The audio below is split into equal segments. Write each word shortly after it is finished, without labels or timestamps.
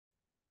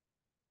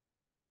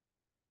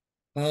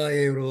Hi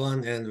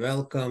everyone and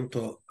welcome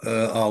to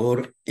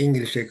our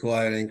English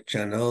acquiring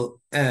channel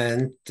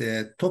and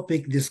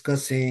topic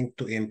discussing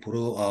to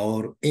improve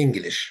our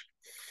English.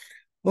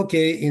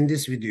 Okay, in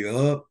this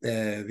video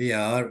we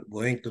are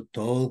going to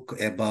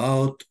talk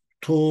about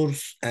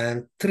tours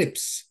and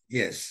trips.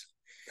 Yes,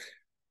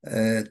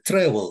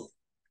 travel.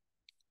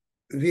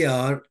 We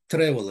are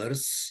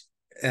travelers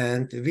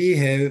and we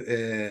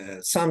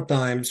have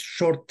sometimes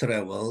short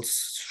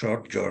travels,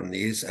 short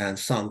journeys, and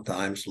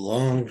sometimes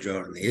long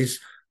journeys.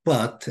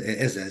 But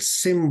as a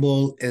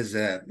symbol, as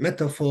a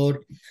metaphor,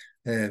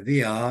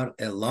 we are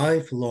a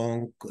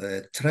lifelong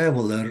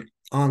traveler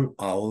on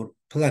our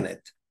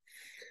planet.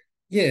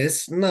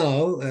 Yes,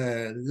 now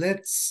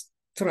let's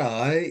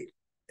try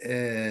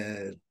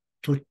to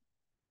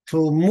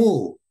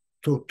move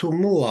to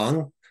move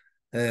on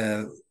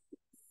uh,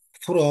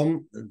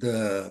 from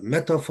the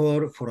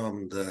metaphor,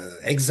 from the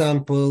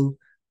example,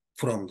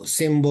 from the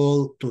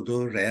symbol to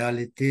the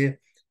reality,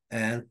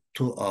 and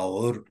to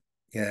our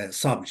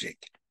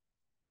subject,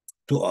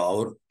 to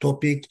our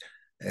topic,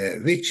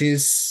 which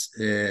is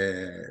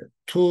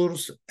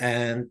tours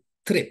and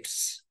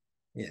trips.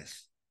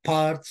 Yes,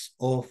 parts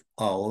of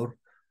our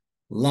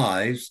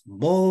lives,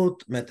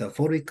 both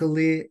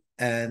metaphorically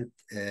and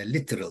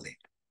literally,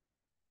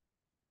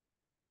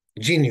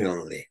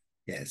 genuinely.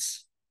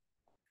 Yes.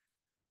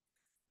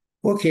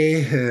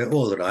 Okay,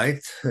 all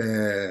right.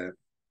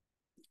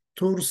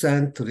 Tours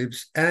and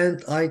trips,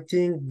 and I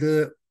think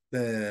the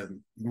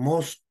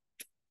most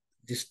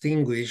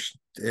distinguished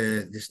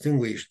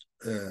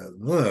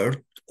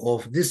word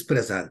of this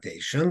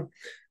presentation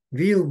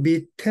will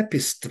be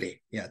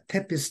tapestry. Yeah,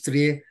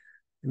 tapestry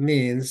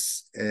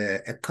means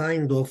a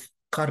kind of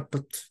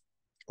carpet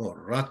or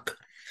rug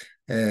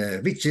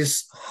which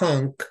is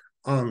hung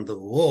on the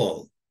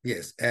wall.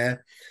 Yes, an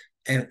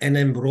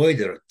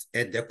embroidered,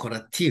 a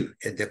decorative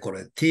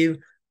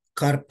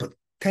carpet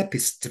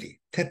tapestry.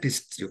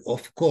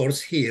 Of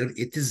course, here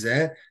it is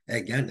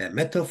again a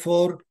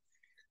metaphor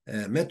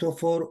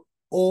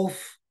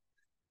of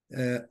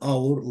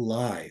our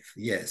life.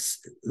 Yes,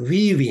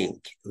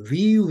 weaving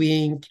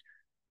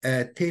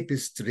a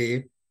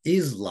tapestry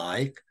is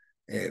like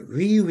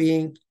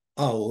weaving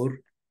our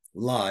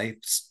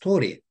life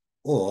story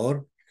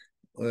or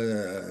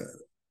uh,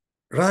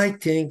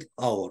 writing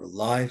our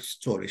life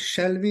story.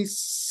 Shall we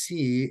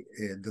see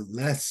the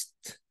last?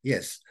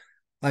 Yes,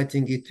 I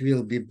think it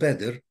will be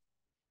better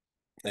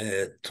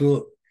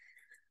to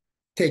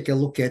take a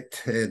look at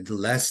the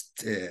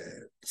last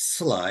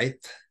slide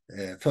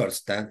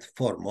first and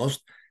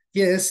foremost.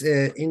 Yes,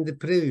 in the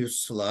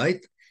previous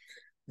slide,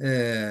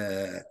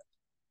 uh,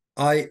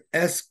 I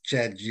asked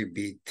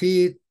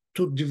ChatGPT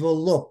to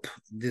develop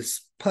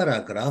this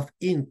paragraph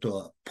into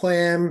a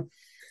poem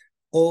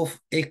of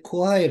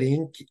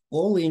acquiring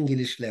all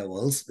English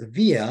levels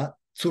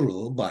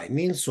through by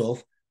means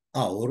of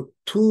our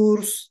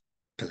tours,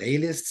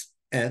 playlists,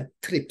 and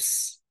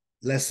trips,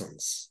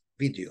 lessons,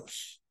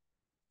 videos,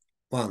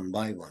 one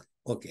by one.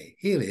 Okay,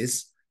 here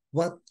is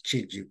what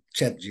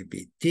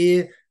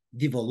ChatGPT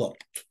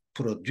developed,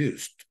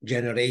 produced,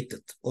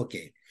 generated.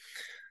 Okay,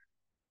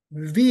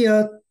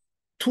 via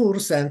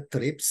tours and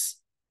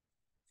trips,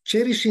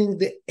 cherishing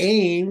the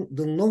aim,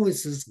 the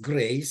novice's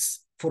grace,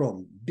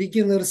 from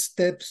beginner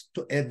steps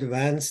to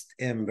advanced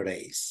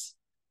embrace.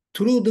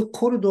 Through the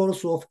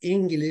corridors of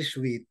English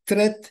we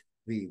tread,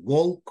 we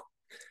walk,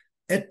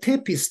 a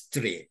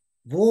tapestry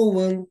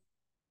woven,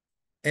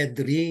 a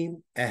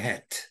dream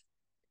ahead.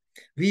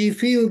 We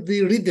feel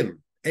the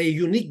rhythm, a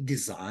unique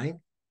design,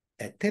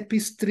 a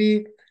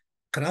tapestry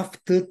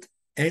crafted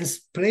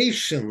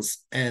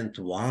inspirations and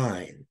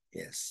wine.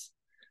 Yes,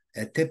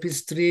 a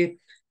tapestry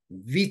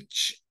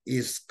which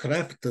is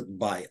crafted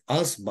by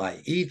us,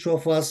 by each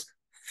of us,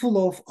 full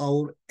of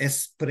our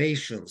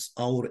aspirations,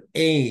 our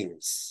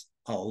aims,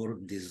 our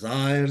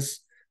desires,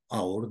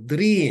 our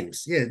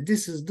dreams. Yeah,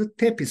 this is the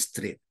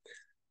tapestry,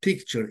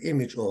 picture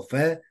image of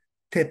a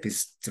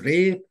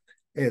tapestry.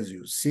 As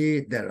you see,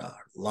 there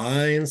are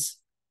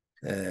lines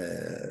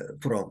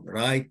from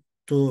right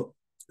to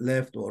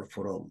left or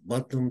from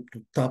bottom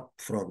to top,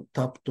 from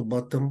top to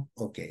bottom.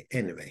 Okay,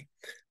 anyway,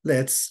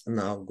 let's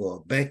now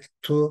go back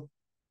to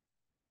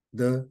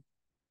the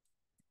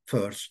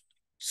first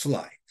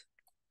slide,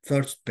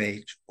 first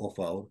page of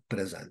our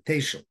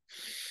presentation.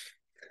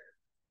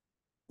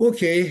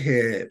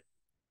 Okay,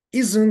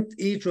 isn't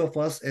each of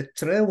us a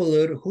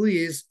traveler who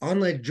is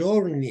on a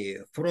journey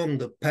from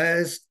the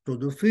past to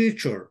the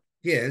future?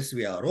 Yes,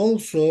 we are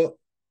also,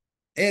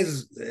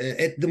 as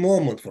at the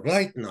moment, for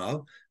right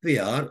now, we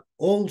are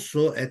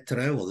also a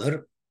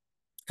traveler.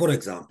 For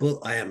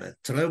example, I am a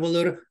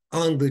traveler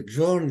on the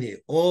journey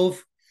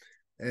of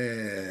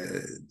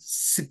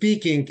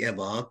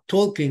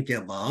talking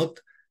about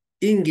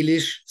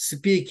English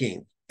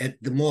speaking at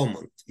the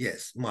moment.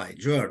 Yes, my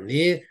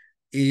journey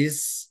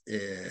is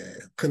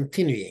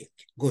continuing,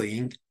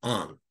 going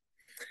on.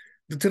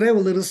 The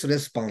traveler's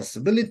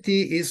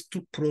responsibility is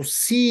to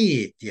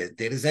proceed. Yes,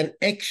 there is an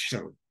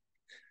action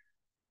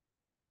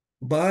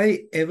by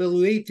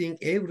evaluating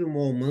every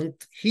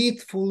moment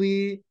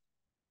heedfully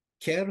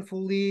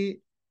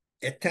carefully,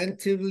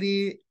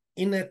 attentively,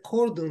 in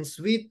accordance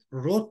with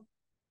road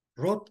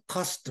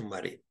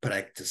customary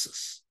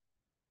practices.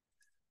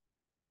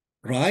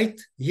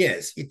 Right?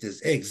 Yes, it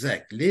is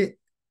exactly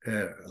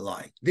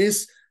like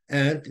this.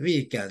 And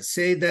we can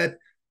say that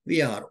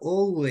we are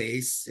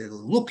always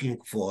looking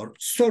for,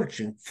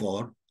 searching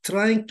for,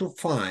 trying to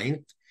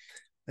find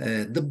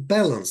the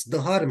balance,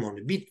 the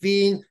harmony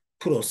between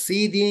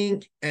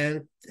proceeding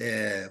and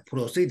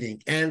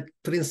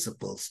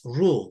principles,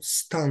 rules,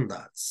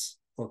 standards.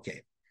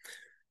 Okay.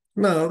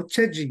 Now,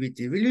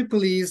 ChatGPT, will you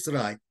please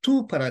write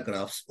 2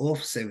 paragraphs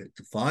of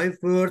 75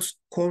 words,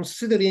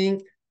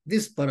 considering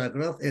this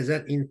paragraph as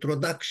an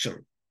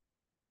introduction?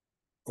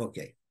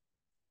 Okay.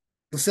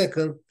 The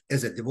second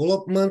as a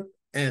development,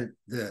 and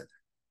the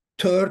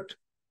third,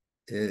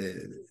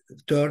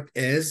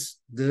 as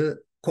the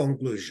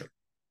conclusion.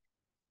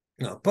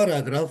 Now,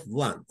 paragraph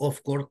 1,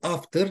 of course,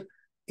 after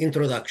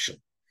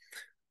introduction.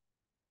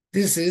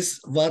 This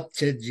is what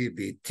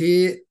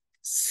ChatGPT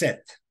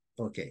said.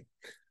 Okay.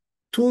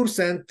 Tours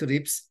and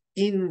trips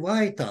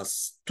invite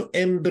us to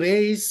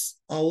embrace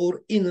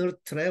our inner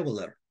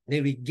traveler,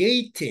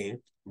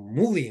 navigating,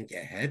 moving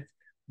ahead,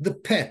 the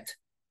path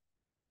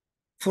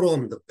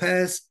from the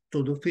past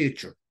to the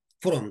future,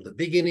 from the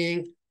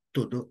beginning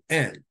to the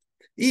end.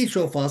 Each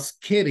of us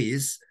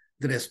carries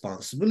the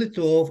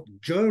responsibility of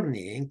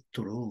journeying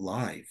through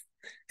life,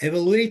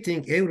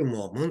 evaluating every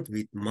moment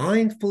with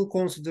mindful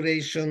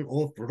consideration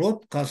of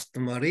road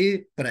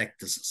customary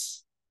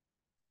practices.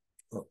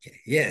 Okay,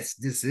 yes,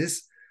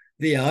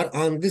 we are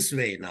on this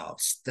way now.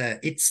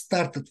 It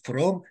started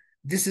from,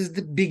 this is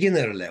the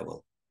beginner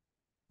level.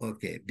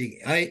 Okay,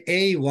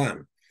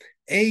 A1.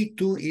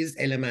 A2 is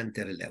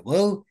elementary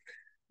level.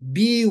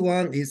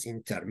 B1 is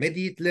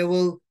intermediate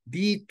level.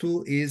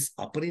 B2 is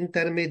upper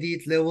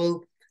intermediate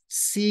level.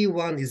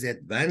 C1 is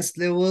advanced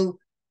level.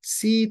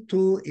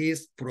 C2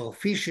 is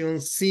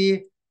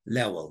proficiency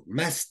level,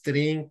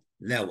 mastering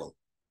level.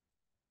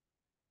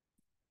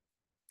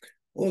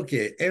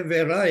 Okay, a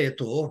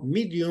variety of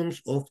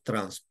mediums of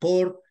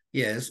transport.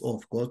 Yes,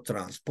 of course,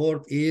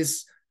 transport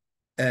is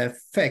a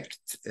fact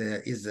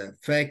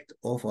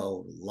of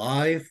our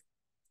life,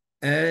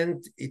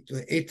 and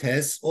it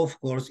has, of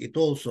course, it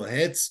also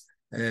has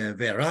a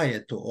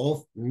variety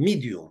of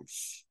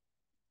mediums.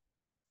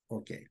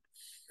 Okay,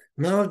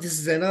 now this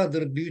is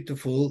another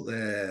beautiful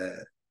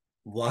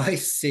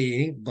wise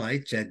saying by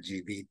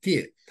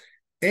ChatGPT.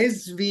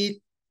 As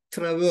we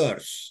travel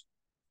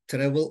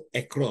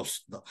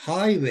across the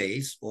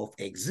highways of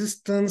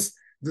existence,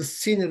 the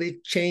scenery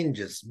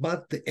changes,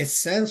 but the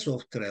essence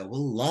of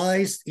travel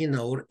lies in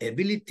our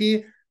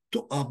ability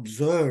to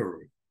observe,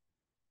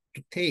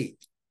 to take,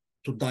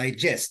 to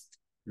digest,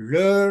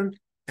 learn,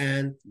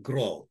 and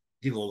grow,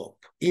 develop,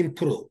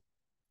 improve.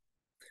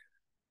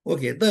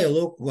 Okay,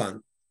 dialogue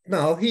 1.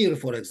 Now here,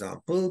 for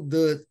example,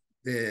 the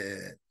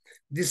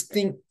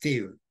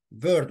distinctive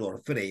word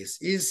or phrase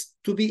is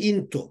to be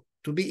into,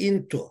 to be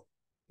into.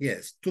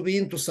 Yes, to be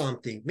into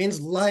something means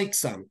like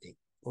something.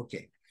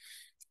 Okay.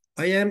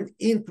 I am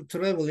into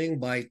traveling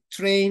by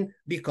train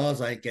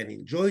because I can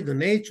enjoy the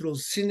natural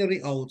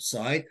scenery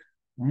outside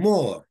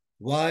more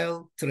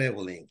while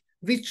traveling.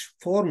 Which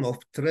form of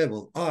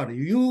travel are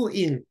you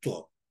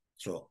into?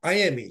 So I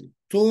am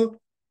into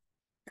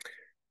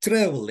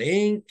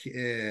traveling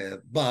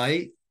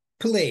by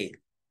plane.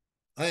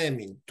 I am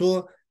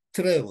into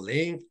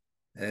traveling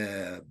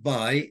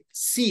by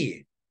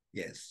sea.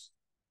 Yes,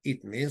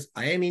 it means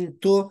I am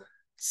into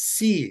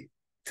sea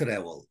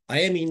travel. I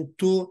am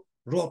into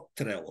road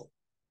travel.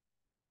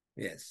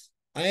 Yes,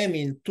 I am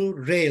into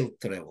rail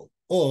travel,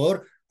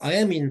 or I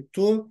am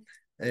into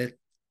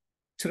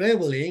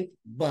traveling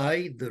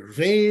by the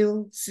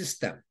rail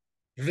system,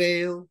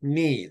 rail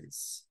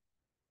means.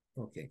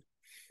 Okay.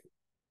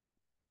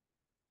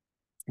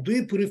 Do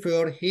you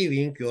prefer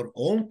having your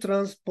own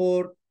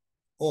transport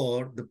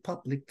or the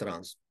public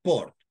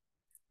transport?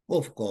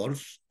 Of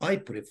course, I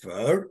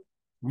prefer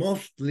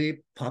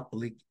mostly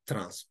public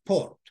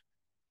transport.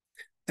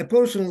 A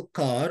personal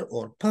car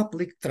or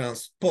public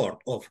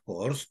transport, of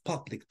course,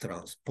 public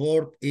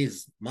transport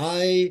is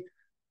my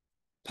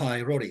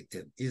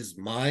priority, is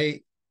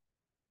my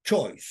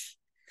choice.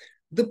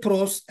 The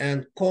pros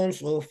and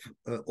cons of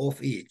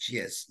each.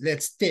 Yes,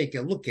 let's take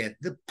a look at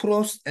the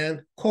pros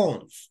and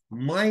cons,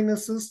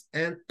 minuses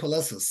and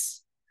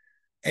pluses,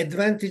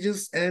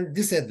 advantages and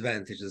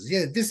disadvantages.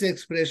 Yes, this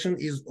expression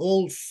is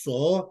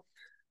also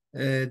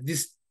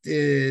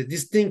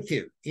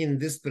distinctive in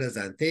this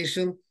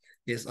presentation.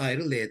 Yes, I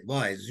really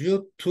advise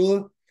you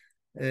to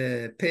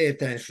pay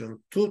attention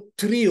to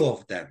 3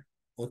 of them.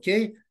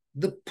 Okay,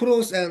 the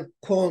pros and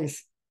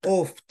cons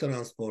of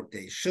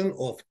transportation,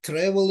 of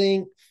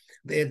traveling,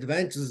 the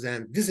advantages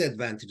and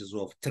disadvantages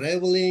of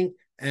traveling,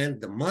 and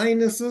the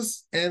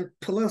minuses and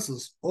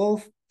pluses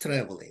of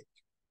traveling.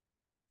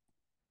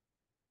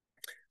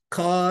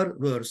 Car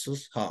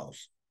versus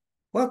house.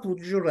 What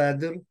would you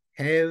rather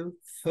have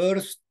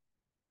first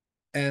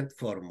and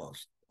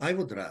foremost? I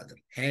would rather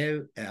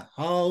have a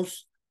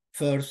house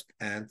first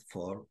and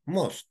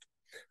foremost.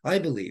 I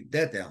believe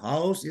that a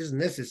house is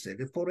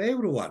necessary for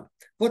everyone.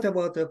 What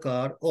about a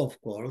car? Of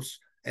course,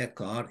 a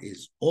car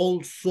is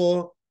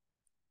also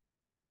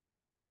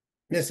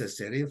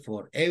necessary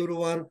for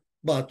everyone,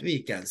 but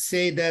we can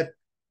say that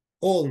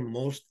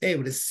almost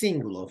every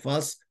single of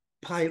us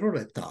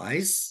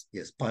prioritize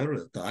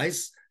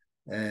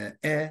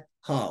a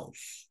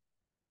house.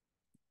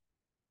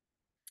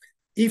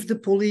 If the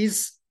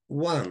police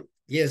want,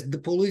 yes, the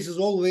police is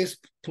always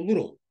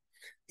plural.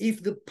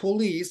 If the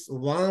police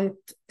want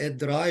a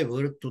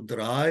driver to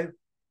drive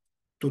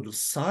to the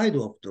side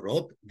of the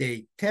road,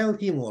 they tell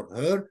him or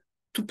her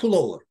to pull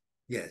over.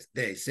 Yes,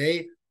 they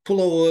say pull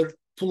over,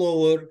 pull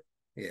over.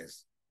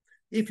 Yes.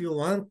 If you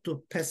want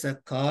to pass a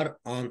car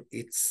on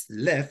its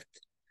left,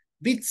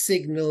 which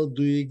signal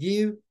do you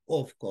give?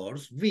 Of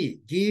course, we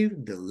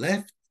give the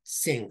left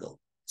signal.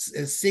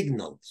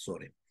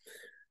 Sorry.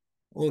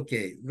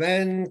 Okay,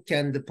 when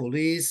can the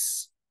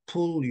police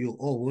pull you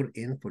over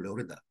in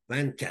Florida?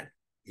 When can?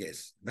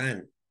 Yes,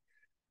 when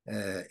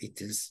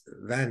is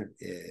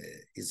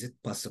it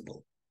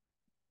possible?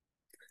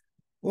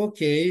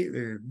 Okay,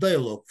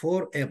 dialogue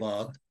for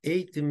about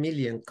 80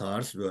 million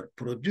cars were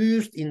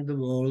produced in the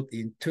world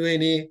in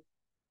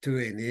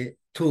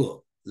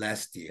 2022,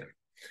 last year.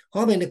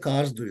 How many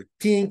cars do you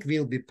think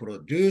will be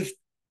produced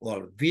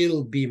or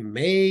will be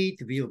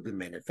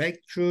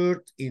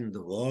manufactured in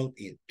the world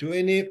in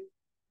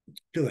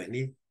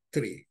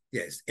 2023?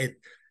 Yes,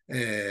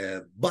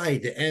 by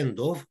the end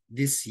of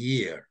this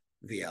year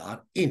we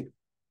are in.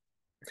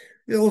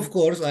 Of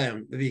course,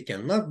 we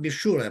cannot be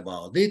sure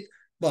about it,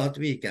 but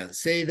we can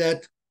say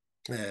that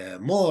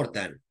more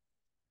than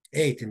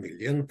 80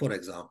 million, for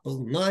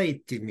example,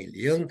 90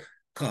 million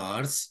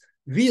cars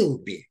will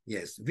be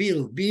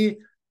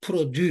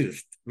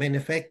produced,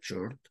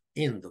 manufactured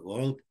in the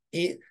world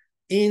in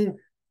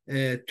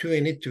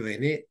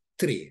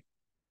 2023.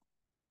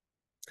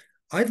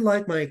 I'd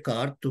like my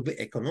car to be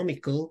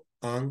economical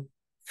on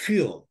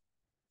fuel,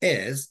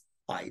 as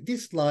I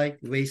dislike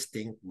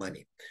wasting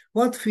money.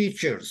 What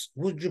features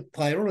would you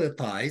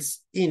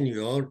prioritize in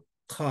your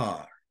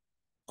car?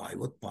 I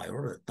would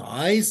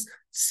prioritize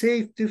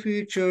safety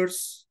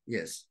features.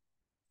 Yes.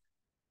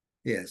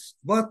 Yes.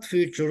 What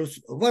features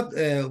would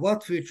you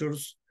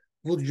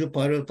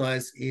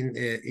prioritize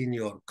in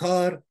your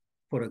car?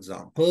 For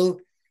example,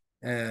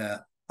 uh,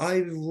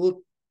 I would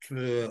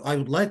I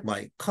would like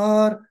my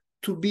car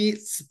to be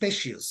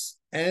spacious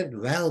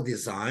and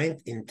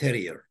well-designed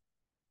interior.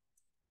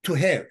 To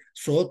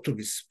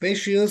be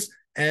spacious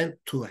and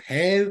to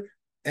have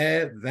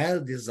a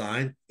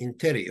well-designed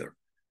interior.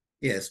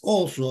 Yes,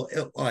 also,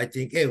 I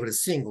think every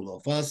single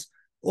of us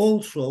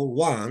also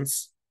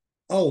wants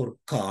our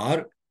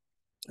car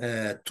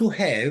to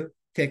have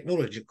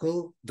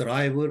technological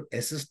driver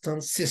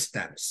assistance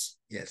systems.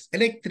 Yes,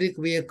 electric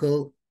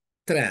vehicle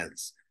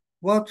trends.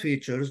 What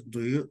features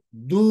do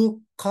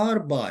car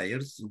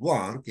buyers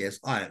want? Yes,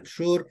 I am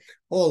sure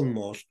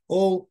almost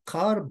all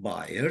car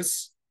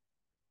buyers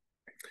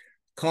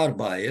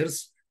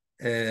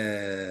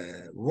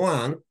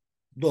want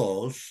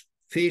those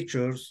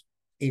features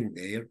in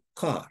their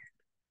car.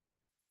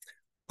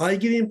 I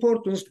give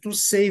importance to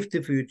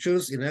safety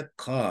features in a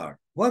car.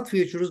 What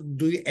features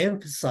do you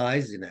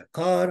emphasize in a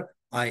car?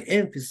 I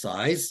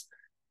emphasize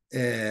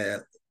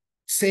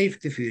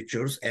safety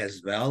features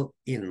as well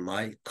in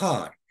my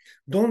car.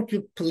 Don't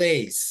you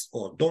place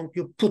or don't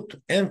you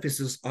put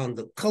emphasis on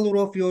the color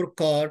of your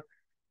car?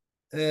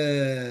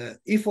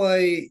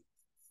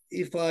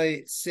 If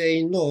I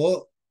say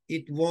no,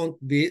 it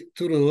won't be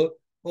true.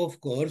 Of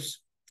course,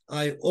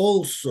 I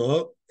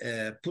also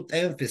put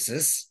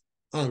emphasis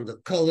on the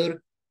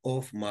color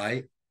of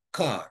my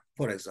car.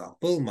 For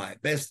example, my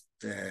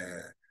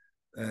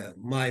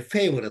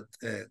favorite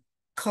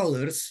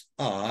colors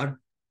are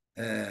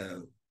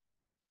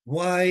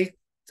white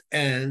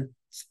and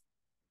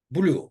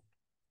blue.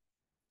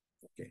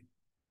 Okay.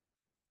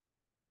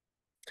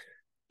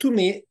 To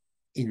me,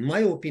 in my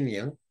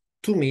opinion,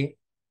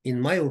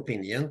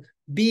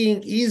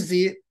 being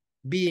easy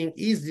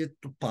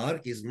to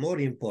park is more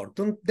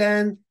important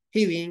than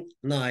having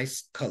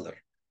nice color,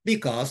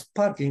 because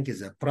parking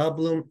is a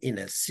problem in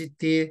a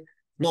city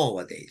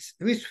nowadays.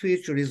 Which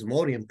feature is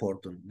more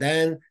important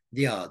than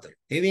the other?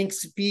 Having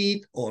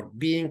speed or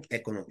being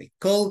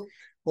economical?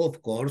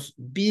 Of course,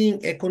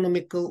 being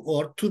economical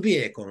or to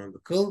be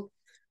economical.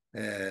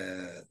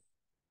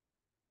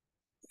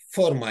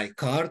 For my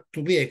car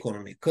to be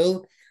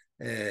economical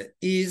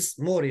is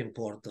more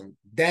important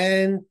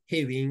than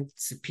having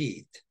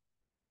speed.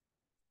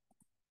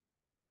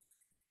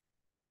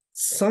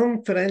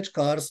 Some French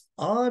cars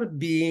are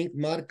being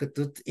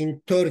marketed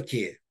in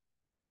Turkey.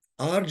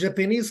 Are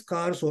Japanese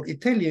cars or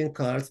Italian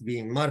cars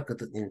being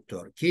marketed in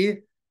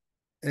Turkey?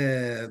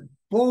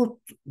 Both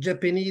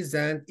Japanese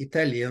and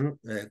Italian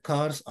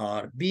cars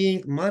are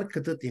being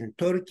marketed in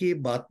Turkey,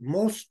 but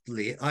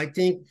mostly I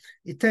think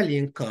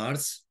Italian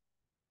cars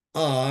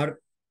are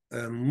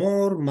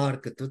more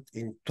marketed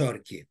in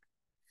Turkey.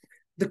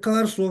 The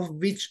cars of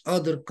which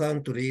other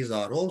countries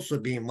are also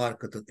being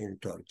marketed in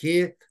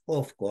Turkey?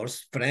 Of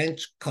course,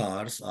 French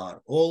cars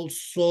are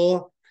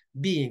also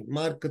being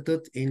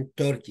marketed in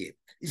Turkey.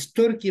 Is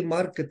Turkey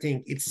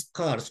marketing its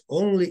cars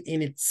only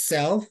in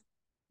itself?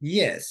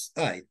 Yes,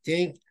 I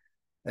think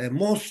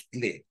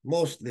mostly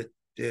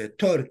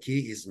Turkey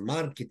is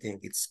marketing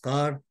its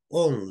car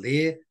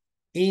only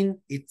in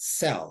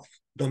itself,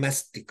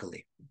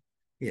 domestically.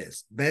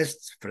 Yes,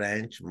 best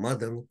French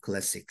modern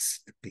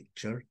classics, the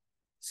picture,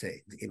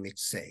 the image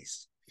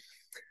says.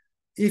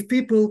 If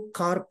people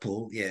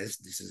carpool, yes,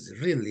 this is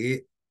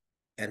really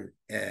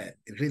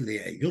really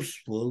a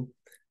useful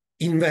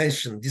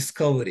invention,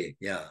 discovery.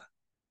 Yeah,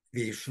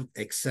 we should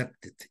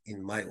accept it,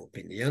 in my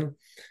opinion.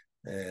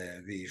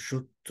 We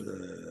should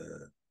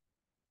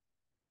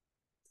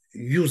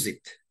use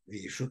it.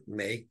 We should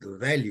make the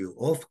value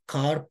of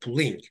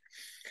carpooling.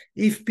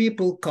 If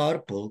people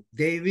carpool,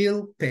 they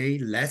will pay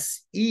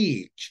less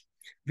each.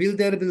 Will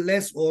there be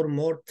less or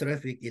more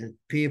traffic in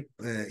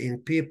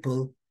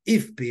people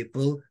if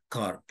people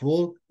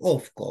carpool?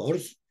 Of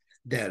course,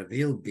 there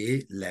will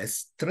be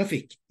less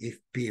traffic if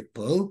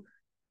people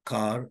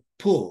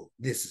carpool.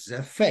 This is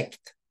a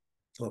fact.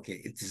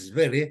 Okay, it is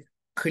very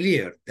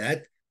clear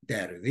that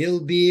there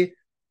will be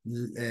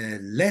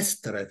less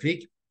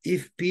traffic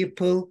if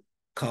people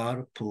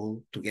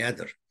carpool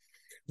together.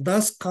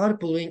 Does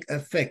carpooling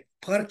affect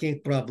parking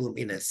problem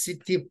in a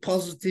city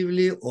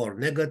positively or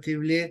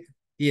negatively?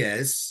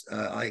 Yes,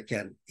 I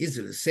can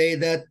easily say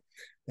that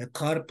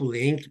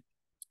carpooling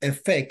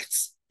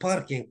affects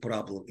parking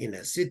problem in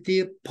a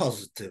city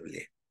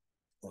positively.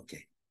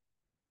 Okay.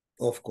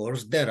 Of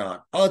course, there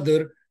are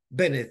other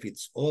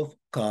benefits of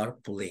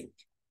carpooling.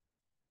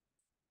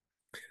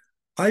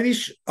 I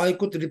wish I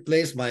could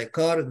replace my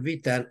car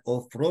with an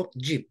off-road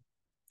Jeep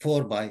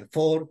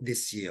 4x4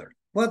 this year.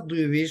 What do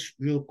you wish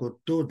you could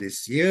do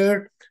this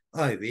year?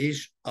 I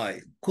wish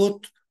I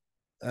could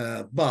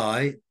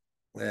buy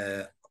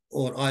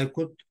or I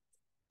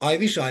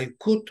wish I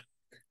could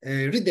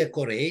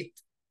redecorate,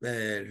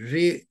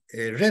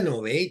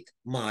 renovate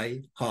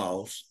my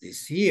house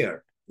this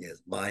year.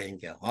 Yes,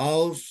 buying a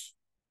house.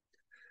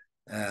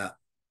 Are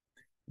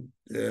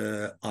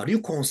you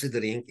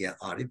considering,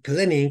 are you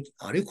planning,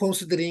 are you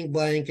considering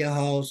buying a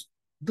house?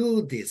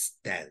 Do this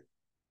then.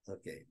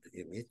 Okay,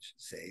 the image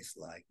says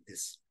like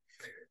this.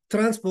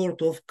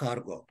 Transport of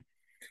cargo.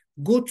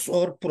 Goods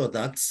or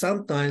products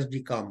sometimes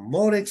become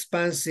more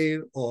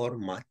expensive or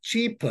much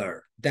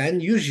cheaper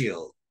than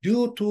usual.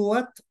 Due to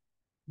what?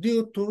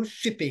 Due to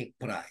shipping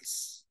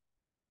price.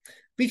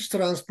 Which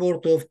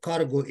transport of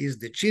cargo is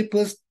the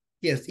cheapest?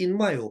 Yes, in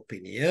my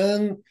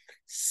opinion,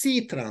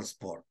 sea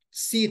transport.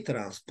 Sea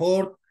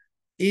transport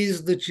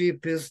is the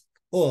cheapest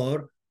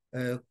or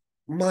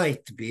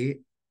might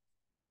be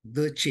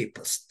the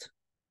cheapest.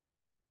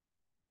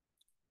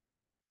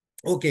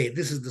 Okay,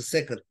 this is the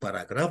second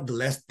paragraph, the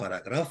last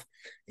paragraph,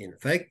 in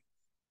fact,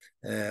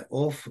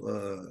 of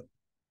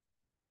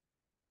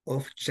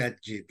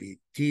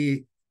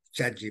ChatGPT.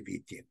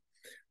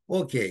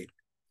 Okay,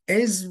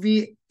 as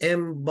we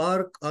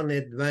embark on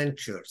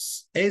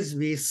adventures, as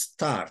we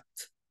start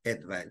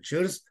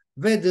adventures,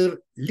 whether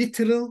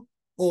literal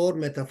or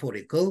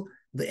metaphorical,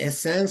 the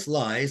essence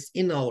lies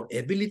in our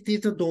ability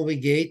to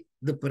navigate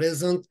the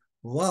present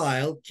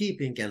while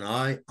keeping an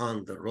eye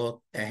on the road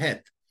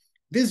ahead.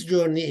 This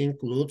journey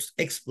includes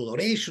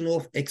exploration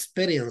of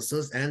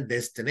experiences and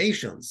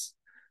destinations,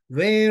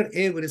 where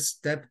every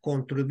step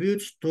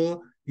contributes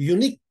to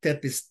unique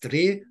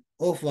tapestry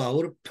of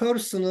our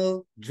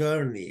personal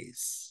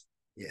journeys.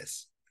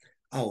 Yes,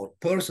 our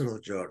personal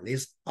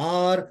journeys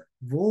are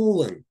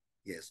woven,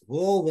 yes,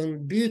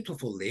 woven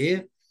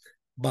beautifully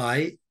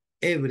by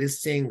every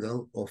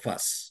single of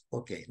us.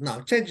 Okay,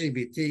 now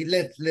ChatGPT,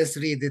 let's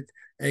read it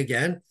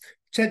again.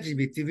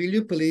 ChatGPT, will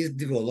you please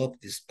develop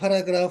this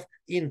paragraph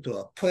into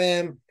a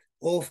poem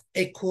of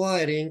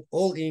acquiring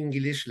all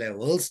English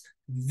levels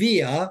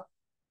via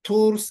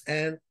tours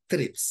and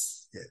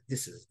trips? Yeah,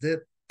 this is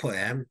the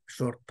poem,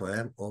 short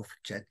poem of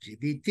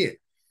ChatGPT.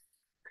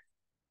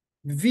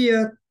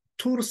 Via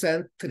tours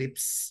and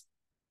trips,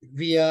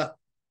 via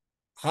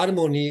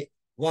harmony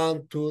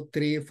 1, 2,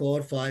 3,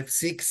 4, 5,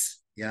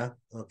 6. Yeah,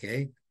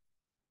 okay.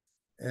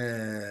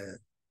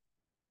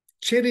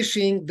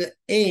 Cherishing the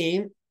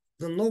aim,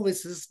 the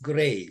novice's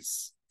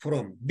grace,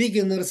 from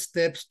beginner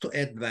steps to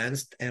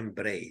advanced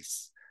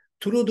embrace.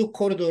 Through the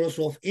corridors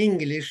of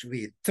English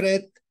we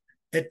tread,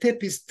 a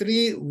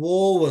tapestry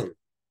woven,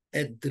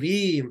 a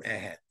dream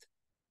ahead.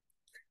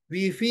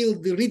 We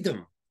feel the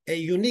rhythm, a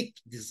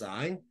unique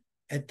design,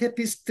 a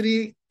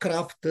tapestry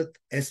crafted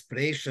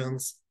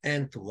aspirations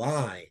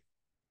entwine.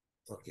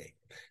 Okay,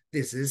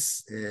 this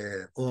is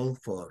all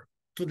for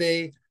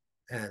today,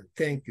 and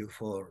thank you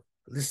for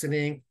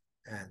listening,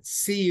 and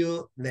see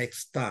you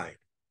next time.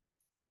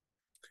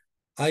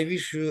 I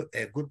wish you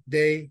a good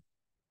day,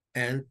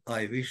 and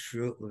I wish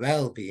you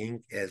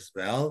well-being as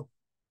well.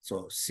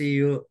 So see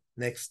you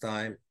next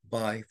time.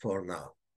 Bye for now.